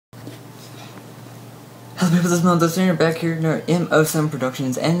Hello people, this is Valentine, back here in our MO7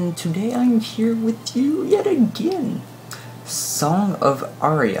 Productions, and today I'm here with you yet again. Song of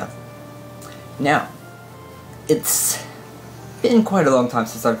Araiah. Now, it's been quite a long time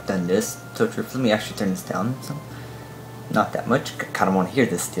since I've done this, so let me actually turn this down, so not that much, kind of want to hear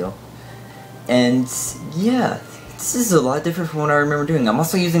this still. And yeah, this is a lot different from what I remember doing. I'm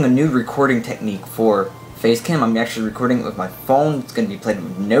also using a new recording technique for Facecam. I'm actually recording it with my phone. It's going to be played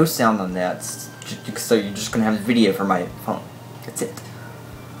with no sound on that, so you're just going to have the video from my phone. That's it.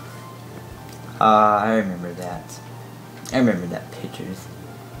 I remember that. I remember that pictures.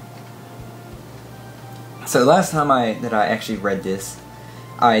 So last time that I actually read this,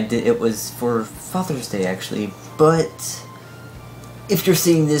 it was for Father's Day actually, but if you're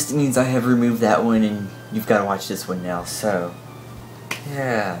seeing this, it means I have removed that one and you've got to watch this one now, so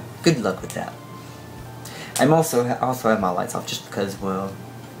yeah, good luck with that. I also have my lights off just because, well,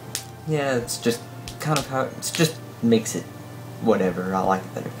 yeah, it's just kind of how, it just makes it whatever, I like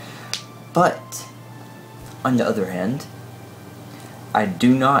it better. But, on the other hand, I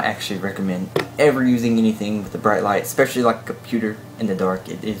do not actually recommend ever using anything with a bright light, especially like a computer in the dark.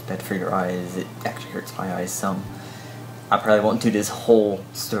 It is bad for your eyes, it actually hurts my eyes some. I probably won't do this whole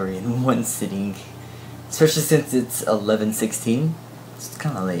story in one sitting, especially since it's 11:16. It's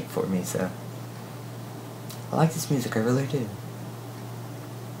kind of late for me, so I like this music, I really do.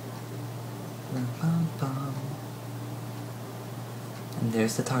 And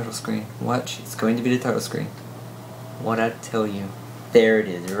there's the title screen. Watch, it's going to be the title screen. What I tell you. There it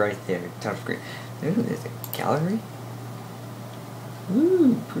is, right there, title screen. Ooh, there's a gallery.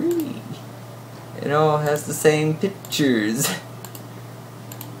 Ooh, pretty. It all has the same pictures.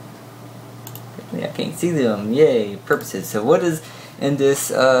 I can't see them. Yay, purposes. So what is in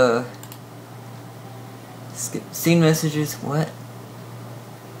this, scene messages, what?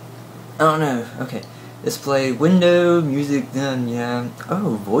 I don't know. Okay. Display window, music, done, yeah.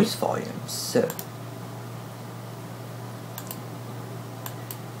 Oh, voice volume. So.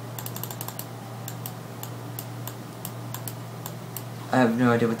 I have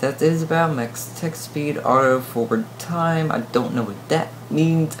no idea what that is about. Max text speed, auto forward time. I don't know what that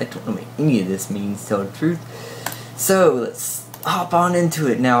means. I don't know what any of this means, to tell the truth. So, let's hop on into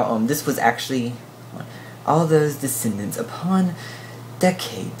it. Now, this was actually all those descendants upon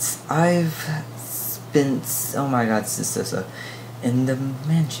decades. I've spent, oh my god, so in the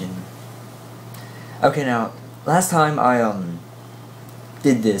mansion. Okay, now, last time I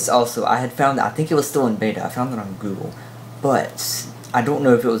did this, also, I had found, I think it was still in beta, I found it on Google, but I don't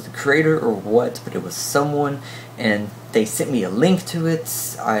know if it was the creator or what, but it was someone, and they sent me a link to it.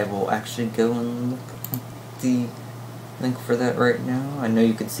 I will actually go and look at the link for that right now. I know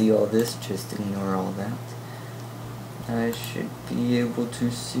you can see all this, just ignore all that. I should be able to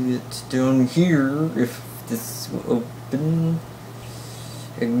see it down here if this will open.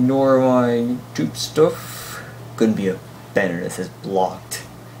 Ignore my YouTube stuff. Gonna be a banner that says blocked.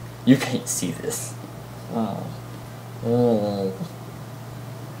 You can't see this. Oh. Oh.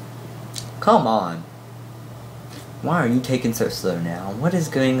 Come on. Why are you taking so slow now? What is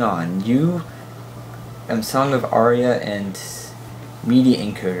going on? You Song of Araiah and Media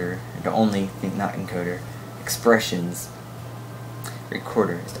Encoder, the only thing, not encoder, expressions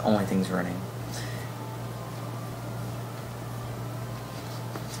recorder is the only things running.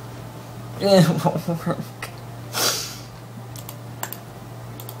 It won't work.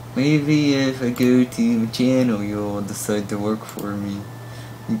 Maybe if I go to the channel, you'll decide to work for me.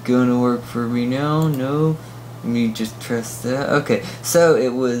 You gonna work for me now? No? Let me just trust that. Okay, so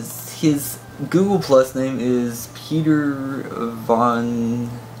it was his Google Plus name is Peter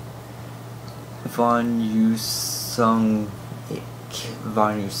Vaňušanik.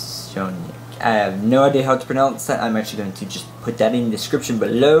 Vaňušanik. I have no idea how to pronounce that. I'm actually going to just put that in the description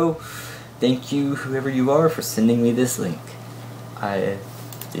below. Thank you, whoever you are, for sending me this link.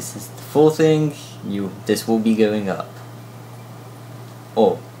 This is the full thing. This will be going up.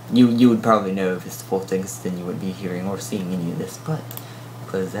 Oh, you would probably know if it's the full thing, because then you wouldn't be hearing or seeing any of this. But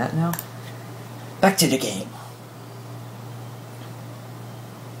close that now. Back to the game.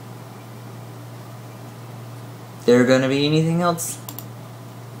 There gonna be anything else?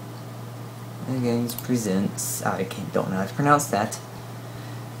 The games presents. Don't know how to pronounce that.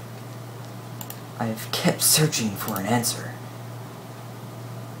 I've kept searching for an answer.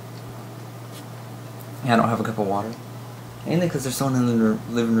 I don't have a cup of water. Mainly because there's someone in the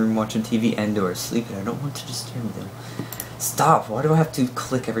living room watching TV and or sleeping. I don't want to disturb them. Stop! Why do I have to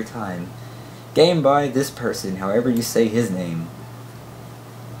click every time? Game by this person, however you say his name.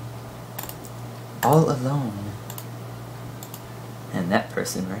 All alone. And that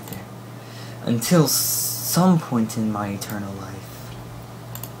person right there. until some point in my eternal life.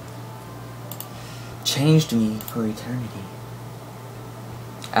 Changed me for eternity.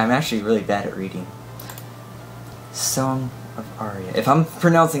 I'm actually really bad at reading. Song of Araiah. If I'm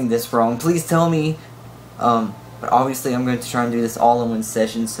pronouncing this wrong, please tell me. But obviously I'm going to try and do this all in one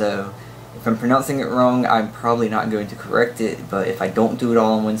session, so if I'm pronouncing it wrong, I'm probably not going to correct it, but if I don't do it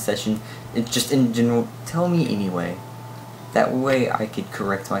all in one session, it's just in general, tell me anyway. That way I could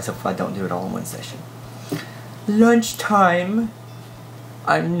correct myself if I don't do it all in one session. Lunchtime.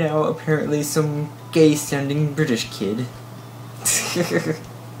 I'm now apparently some gay-sounding British kid.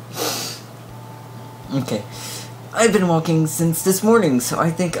 Okay. I've been walking since this morning, so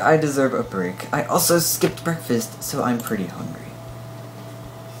I think I deserve a break. I also skipped breakfast, so I'm pretty hungry.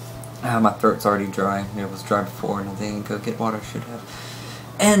 My throat's already dry. It was dry before, and I didn't go get water. Should have.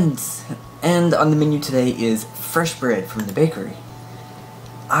 And on the menu today is fresh bread from the bakery.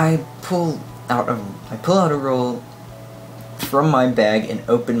 I pull out a roll from my bag and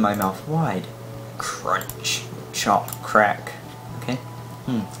open my mouth wide. Crunch, chop, crack. Okay.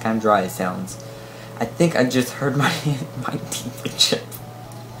 It's kind of dry. It sounds. I think I just heard my teeth chip.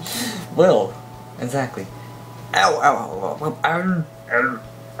 Well, exactly. Ow, ow, ow, ow, ow, ow.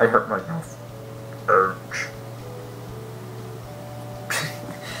 I hurt my mouth. Ouch.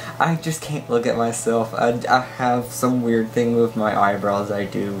 I just can't look at myself. I have some weird thing with my eyebrows I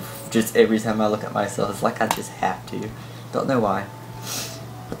do. Just every time I look at myself, it's like I just have to. Don't know why.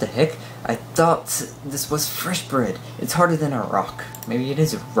 What the heck? I thought this was fresh bread. It's harder than a rock. Maybe it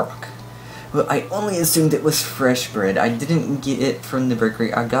is a rock. Well, I only assumed it was fresh bread. I didn't get it from the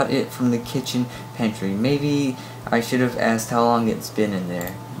bakery. I got it from the kitchen pantry. Maybe I should have asked how long it's been in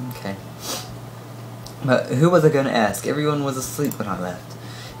there. Okay. But who was I going to ask? Everyone was asleep when I left.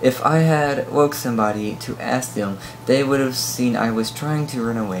 If I had woke somebody to ask them, they would have seen I was trying to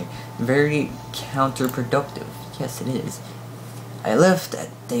run away. Very counterproductive. Yes, it is. I left at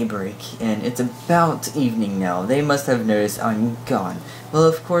daybreak, and it's about evening now. They must have noticed I'm gone. Well,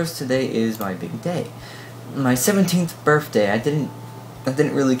 of course, today is my big day. My 17th birthday. I didn't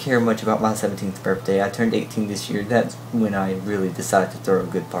really care much about my 17th birthday. I turned 18 this year. That's when I really decided to throw a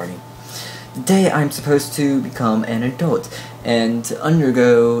good party. The day I'm supposed to become an adult and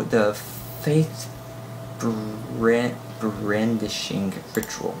undergo the faith brandishing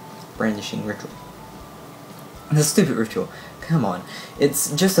ritual. The stupid ritual. Come on,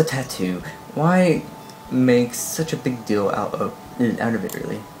 it's just a tattoo. Why make such a big deal out of it,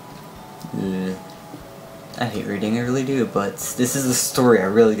 really? I hate reading, I really do, but this is the story I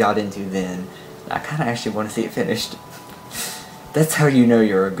really got into then. I kinda actually want to see it finished. That's how you know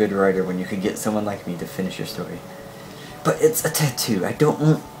you're a good writer, when you could get someone like me to finish your story. But it's a tattoo. I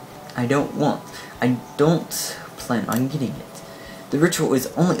don't plan on getting it. The ritual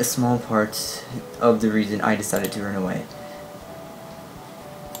is only a small part of the reason I decided to run away.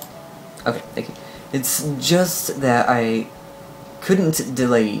 Okay, thank you. It's just that I couldn't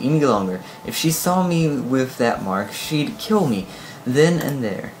delay any longer. If she saw me with that mark, she'd kill me then and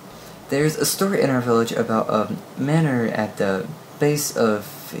there. There's a story in our village about a manor at the base of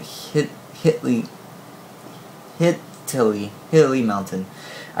Hilly Mountain.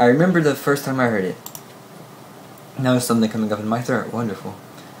 I remember the first time I heard it. Now there's something coming up in my throat. Wonderful.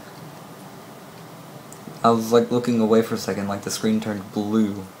 I was like looking away for a second, like the screen turned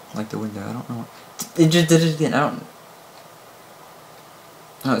blue. Like the window, I don't know. It just did it again, I don't know.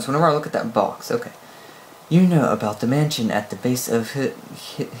 Oh, it's whenever I look at that box, okay. You know about the mansion at the base of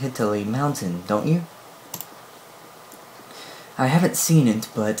Hilly Mountain, don't you? I haven't seen it,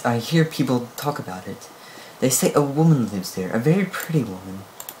 but I hear people talk about it. They say a woman lives there, a very pretty woman.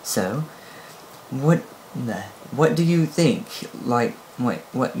 So, what do you think? Like, wait,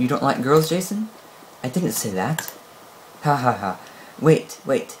 what, you don't like girls, Jason? I didn't say that. Ha ha ha. Wait,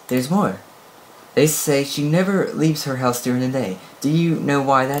 there's more. They say she never leaves her house during the day. Do you know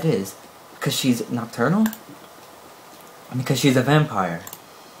why that is? Because she's nocturnal? Because she's a vampire.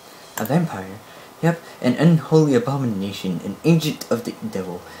 A vampire? Yep, an unholy abomination, an agent of the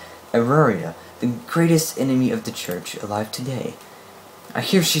devil. Araiah, the greatest enemy of the church alive today. I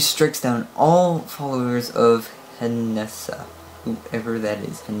hear she strikes down all followers of Hennessa. Whoever that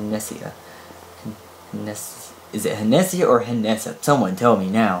is. Hennessia. Is it Hennessia or Hennessa? Someone tell me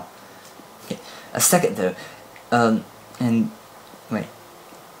now. Okay. A second though.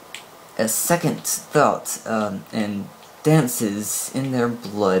 A second thought, and dances in their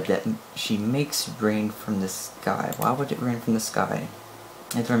blood that she makes rain from the sky. Why would it rain from the sky?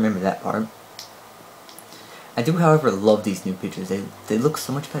 I have to remember that part. I do, however, love these new pictures. They look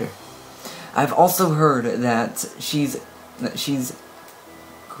so much better. I've also heard that she's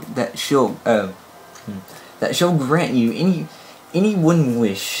she'll grant you any one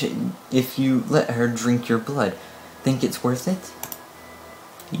wish if you let her drink your blood. Think it's worth it?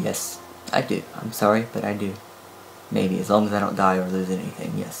 Yes, I do. I'm sorry, but I do. Maybe, as long as I don't die or lose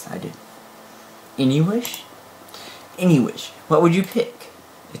anything. Yes, I do. Any wish? Any wish. What would you pick?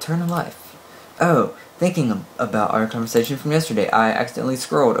 Eternal life. Oh, thinking about our conversation from yesterday, I accidentally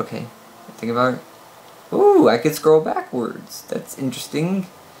scrolled. Okay, think about it. Ooh, I could scroll backwards. That's interesting.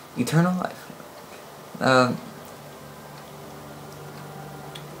 Eternal life.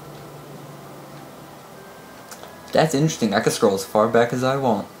 That's interesting. I could scroll as far back as I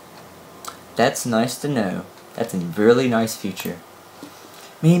want. That's nice to know. That's a really nice feature.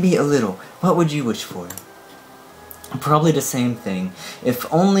 Maybe a little. What would you wish for? Probably the same thing. If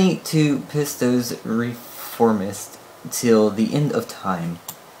only to piss those reformists till the end of time.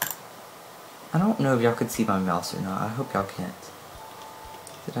 I don't know if y'all could see my mouse or not. I hope y'all can't.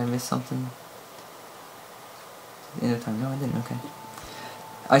 Did I miss something? The end of time? No, I didn't. Okay.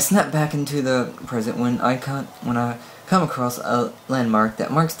 I snap back into the present when I come across a landmark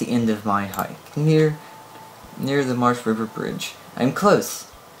that marks the end of my hike, near the Marsh River Bridge. I'm close.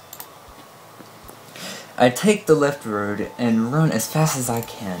 I take the left road and run as fast as I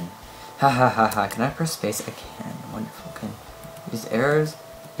can. Ha ha ha ha. Can I press space? I can. Wonderful. Can I use arrows?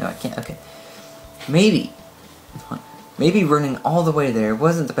 No, I can't. Okay. Maybe running all the way there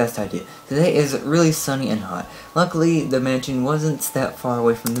wasn't the best idea. Today is really sunny and hot. Luckily, the mansion wasn't that far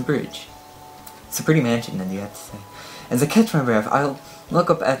away from the bridge. It's a pretty mansion, then, you have to say. As I catch my breath, I'll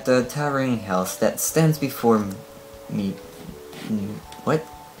look up at the towering house that stands before me. What?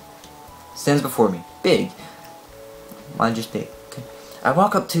 Stands before me. Big. Mine just big. Okay. I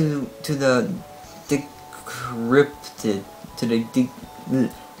walk up to the decrypted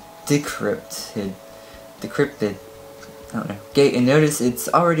I don't know, gate and notice it's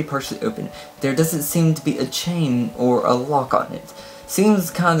already partially open. There doesn't seem to be a chain or a lock on it.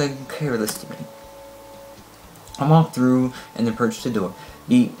 Seems kinda careless to me. I walk through and approach the door.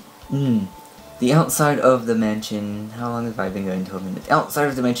 The outside of the mansion, how long have I been going? 12 minutes. The outside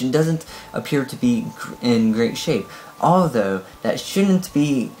of the mansion doesn't appear to be in great shape. Although, that shouldn't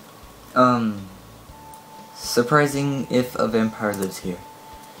be, surprising if a vampire lives here.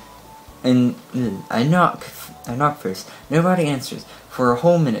 And I knock first. Nobody answers. For a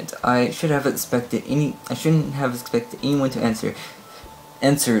whole minute, I shouldn't have expected anyone to answer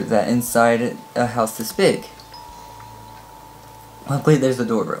that inside a house this big. Luckily, there's a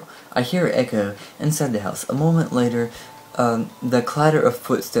doorbell. I hear it echo inside the house. A moment later, the clatter of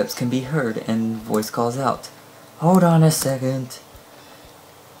footsteps can be heard, and voice calls out, "Hold on a second."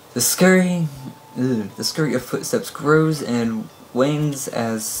 The scurry of footsteps grows and wanes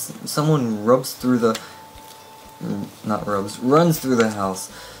as someone runs through the house.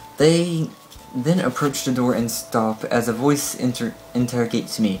 They then approach the door and stop as a voice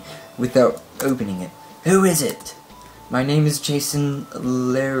interrogates me without opening it. "Who is it?" "My name is Jason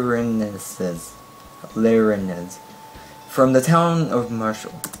Larenez, from the town of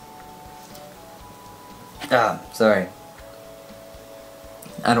Marshall." Sorry.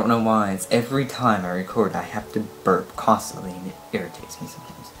 I don't know why. It's every time I record I have to burp constantly and it irritates me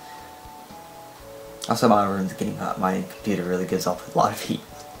sometimes. Also, my room's getting hot. My computer really gives off a lot of heat.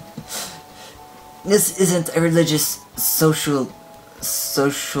 This isn't a religious socialism,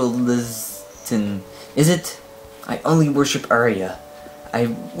 is it? I only worship Araiah. I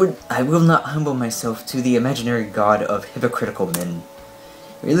will not humble myself to the imaginary god of hypocritical men.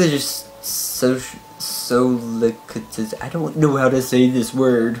 Religious I don't know how to say this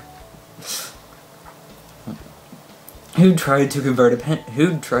word. Who'd try to convert a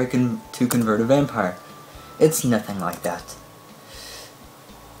vampire? It's nothing like that.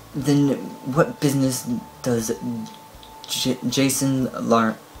 Then what business does Jason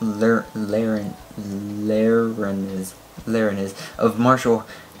Larenez of Marshall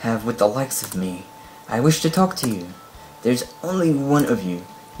have with the likes of me? I wish to talk to you. There's only one of you.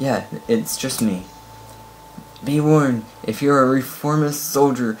 Yeah, it's just me. Be warned, if you're a reformist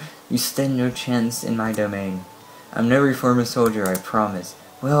soldier, you stand no chance in my domain. I'm no reformist soldier, I promise.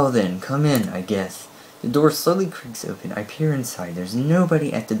 Well then, come in, I guess. The door slowly creaks open. I peer inside. There's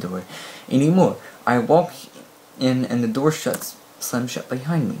nobody at the door anymore. I walk in and the door slams shut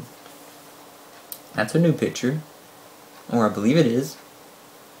behind me. That's a new picture. Or I believe it is.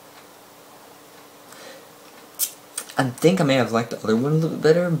 I think I may have liked the other one a little bit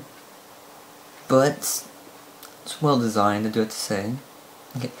better, but it's well designed, I do have to say.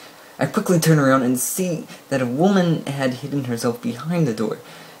 Okay. I quickly turn around and see that a woman had hidden herself behind the door,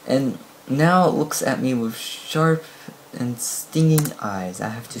 and now looks at me with sharp and stinging eyes. I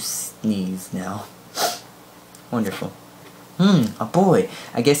have to sneeze now. Wonderful. A boy.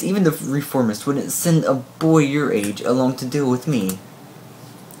 I guess even the reformists wouldn't send a boy your age along to deal with me.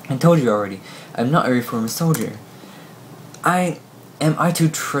 I told you already, I'm not a reformist soldier. Am I to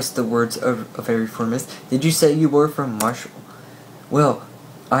trust the words of a reformist? Did you say you were from Marshall? Well,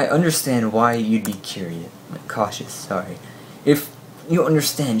 I understand why you'd be cautious, sorry. If you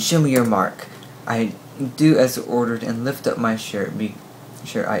understand, show me your mark. I do as ordered and lift up my shirt. Be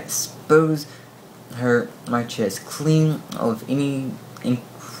sure I expose my chest clean of any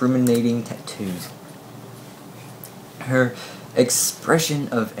incriminating tattoos. Her expression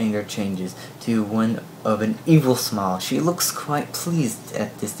of anger changes to one of an evil smile. She looks quite pleased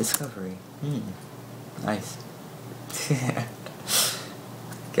at this discovery. Nice.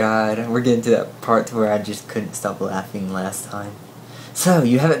 God, we're getting to that part where I just couldn't stop laughing last time. So,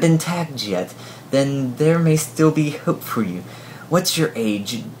 you haven't been tagged yet. Then there may still be hope for you. What's your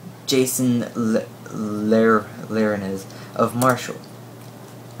age, Jason Larinez of Marshall?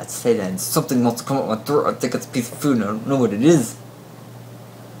 I'd say that and something wants to come up my throat. I think it's a piece of food and I don't know what it is.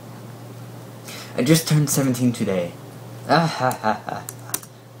 I just turned 17 today. I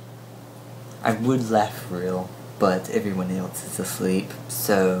would laugh real, but everyone else is asleep,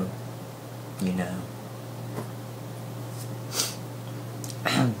 so, you know.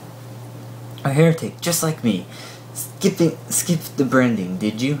 A heretic, just like me. Skipped the branding,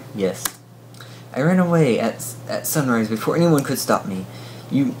 did you? Yes. I ran away at sunrise before anyone could stop me.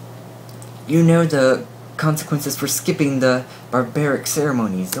 You know the consequences for skipping the barbaric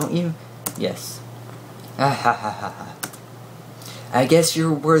ceremonies, don't you? Yes. I guess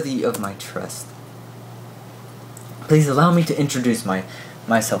you're worthy of my trust. Please allow me to introduce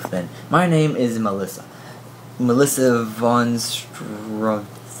myself then. My name is Melissa. Melissa von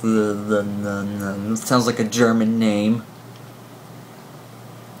sounds like a German name.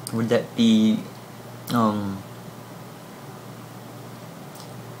 Would that be, I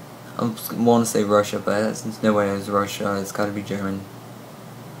want to say Russia, but since no way is Russia, it's gotta be German.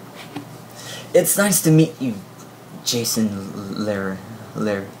 It's nice to meet you, Jason Larinez.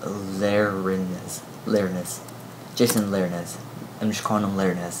 Jason Larinez. I'm just calling him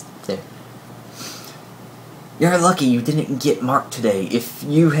Larinez. There. You're lucky you didn't get marked today. If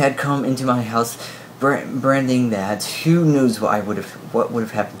you had come into my house branding that, who knows what would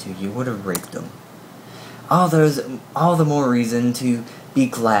have happened to you? You would have raped them. All the more reason to be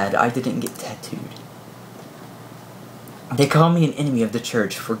glad I didn't get tattooed. They call me an enemy of the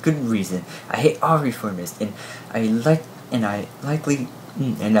church for good reason. I hate all reformists, and I'm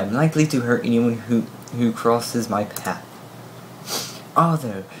likely to hurt anyone who crosses my path.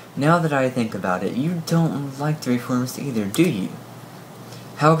 Although, now that I think about it, you don't like the reformists either, do you?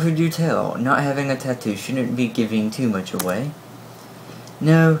 How could you tell? Not having a tattoo shouldn't be giving too much away.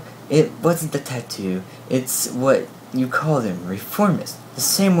 No, it wasn't the tattoo. It's what you call them, reformists. The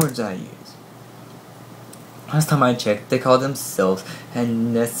same words I use. Last time I checked, they call themselves they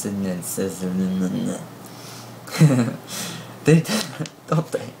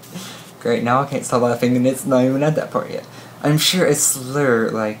don't they? Great, now I can't stop laughing and it's not even at that part yet. I'm sure a slur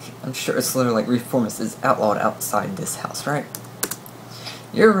like reformist is outlawed outside this house, right?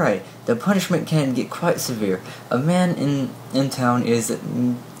 You're right. The punishment can get quite severe. A man in town is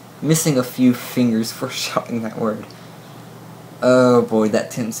missing a few fingers for shouting that word. Oh boy,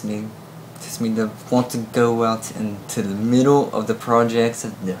 that tempts me to want to go out into the middle of the projects,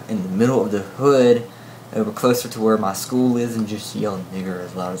 in the middle of the hood, over closer to where my school is, and just yell nigger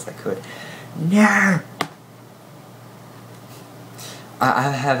as loud as I could. No!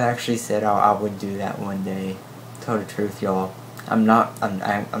 I have actually said I would do that one day. Tell the truth, y'all. I'm not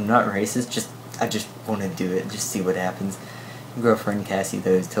racist. I just want to do it. Just see what happens. My girlfriend Cassie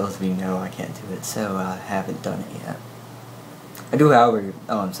though tells me no, I can't do it, so I haven't done it yet. I do, however,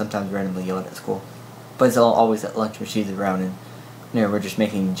 sometimes randomly yell at school, but it's always at lunch when she's around, and we're just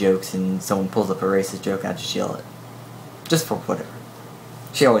making jokes, and someone pulls up a racist joke, and I just yell it, just for whatever.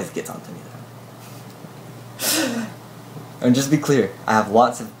 She always gets on to me though. And just to be clear, I have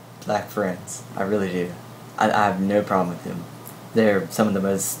lots of black friends. I really do. I have no problem with them. They're some of the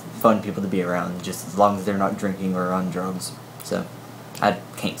most fun people to be around, just as long as they're not drinking or on drugs. So, I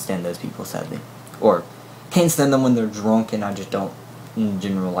can't stand those people, sadly. Or, can't stand them when they're drunk, and I just don't, in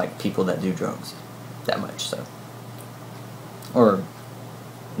general, like people that do drugs. That much, so. Or,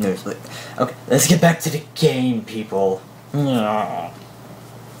 no, okay, let's get back to the game, people. You're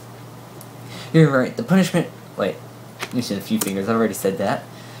right, the punishment, wait. You said a few fingers, I already said that.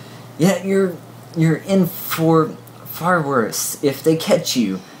 Yeah, you're in for far worse if they catch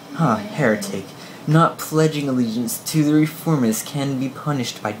you. Huh, heretic. not pledging allegiance to the reformists can be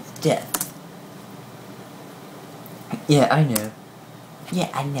punished by death. Yeah, I know. Yeah,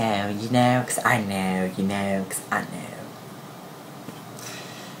 I know, you know, 'cause I know, you know, 'cause I know.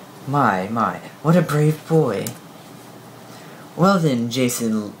 My, what a brave boy. Well then,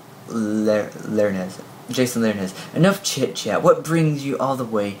 Jason Lernes, enough chit-chat. What brings you all the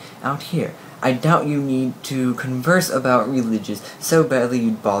way out here? I doubt you need to converse about religions so badly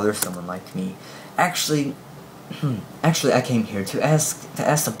you'd bother someone like me. Actually, I came here to ask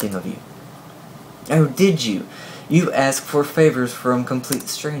something of you. Oh, did you? You ask for favors from complete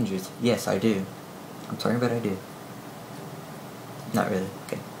strangers. Yes, I do. I'm sorry, but I do. Not really.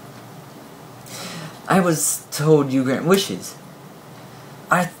 Okay. I was told you grant wishes.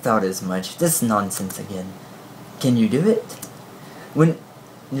 I thought as much. This nonsense again. Can you do it?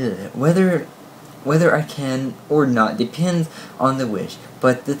 Whether I can or not depends on the wish.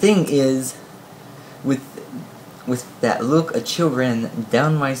 But the thing is, with that look, a chill ran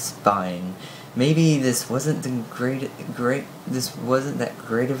down my spine. Maybe this wasn't that great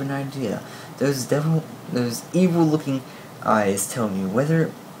of an idea. Those evil-looking eyes tell me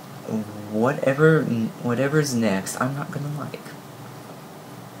whatever's next, I'm not gonna like.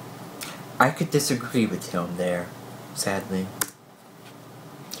 I could disagree with him there, sadly.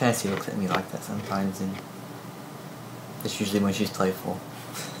 Cassie looks at me like that sometimes, and that's usually when she's playful.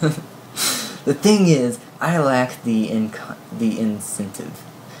 The thing is, I lack the incentive.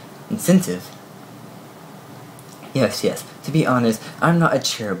 Incentive? Yes. To be honest, I'm not a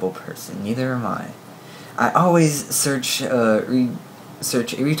charitable person. Neither am I. I always search a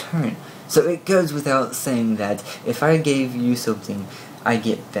return. So it goes without saying that if I gave you something, I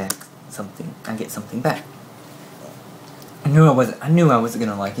get something back. I knew I wasn't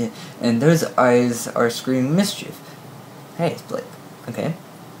gonna like it, and those eyes are screaming mischief. Hey, it's Blake. Okay.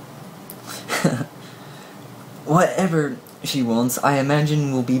 Whatever she wants, I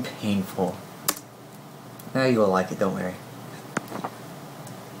imagine will be painful. Now you'll like it, don't worry.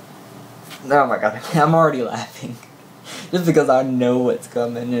 Oh my god, I'm already laughing. Just because I know what's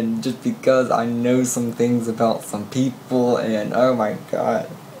coming, and just because I know some things about some people, and oh my god.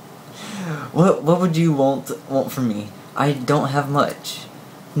 What would you want from me? I don't have much.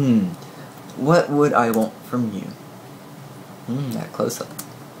 What would I want from you? That close up.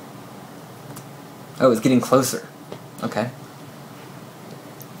 Oh, it's getting closer. Okay.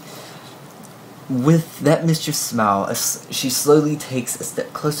 With that mischief smile, she slowly takes a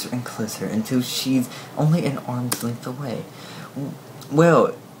step closer and closer until she's only an arm's length away.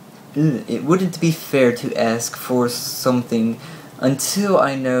 Well, it wouldn't be fair to ask for something until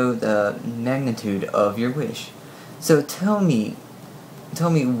I know the magnitude of your wish. So tell me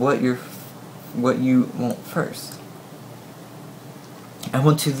what you want first. I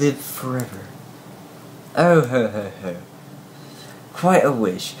want to live forever. Oh ho. Quite a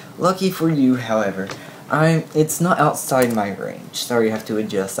wish. Lucky for you, however, it's not outside my range. Sorry, you have to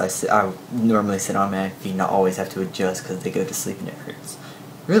adjust. I normally sit on my feet, not always have to adjust because they go to sleep and it hurts.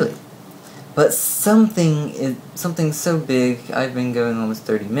 Really. But something so big. I've been going almost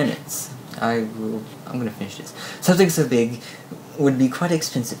 30 minutes. I'm gonna finish this. Something so big would be quite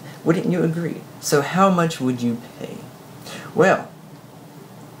expensive. Wouldn't you agree? So how much would you pay? Well,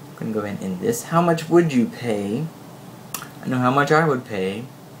 I'm gonna go ahead and end this. How much would you pay? I know how much I would pay,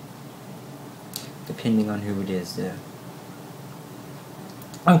 depending on who it is, though.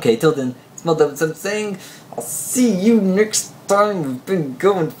 Okay, till then, it's Mel Davidson saying, I'll see you next time. We've been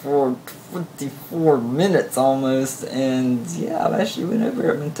going for 24 minutes almost, and yeah, I've actually went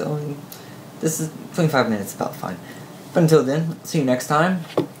over. I've been telling, this is 25 minutes, about fine. But until then, see you next time.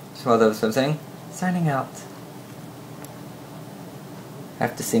 It's Mel Davidson saying, signing out. I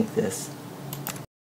have to sync this.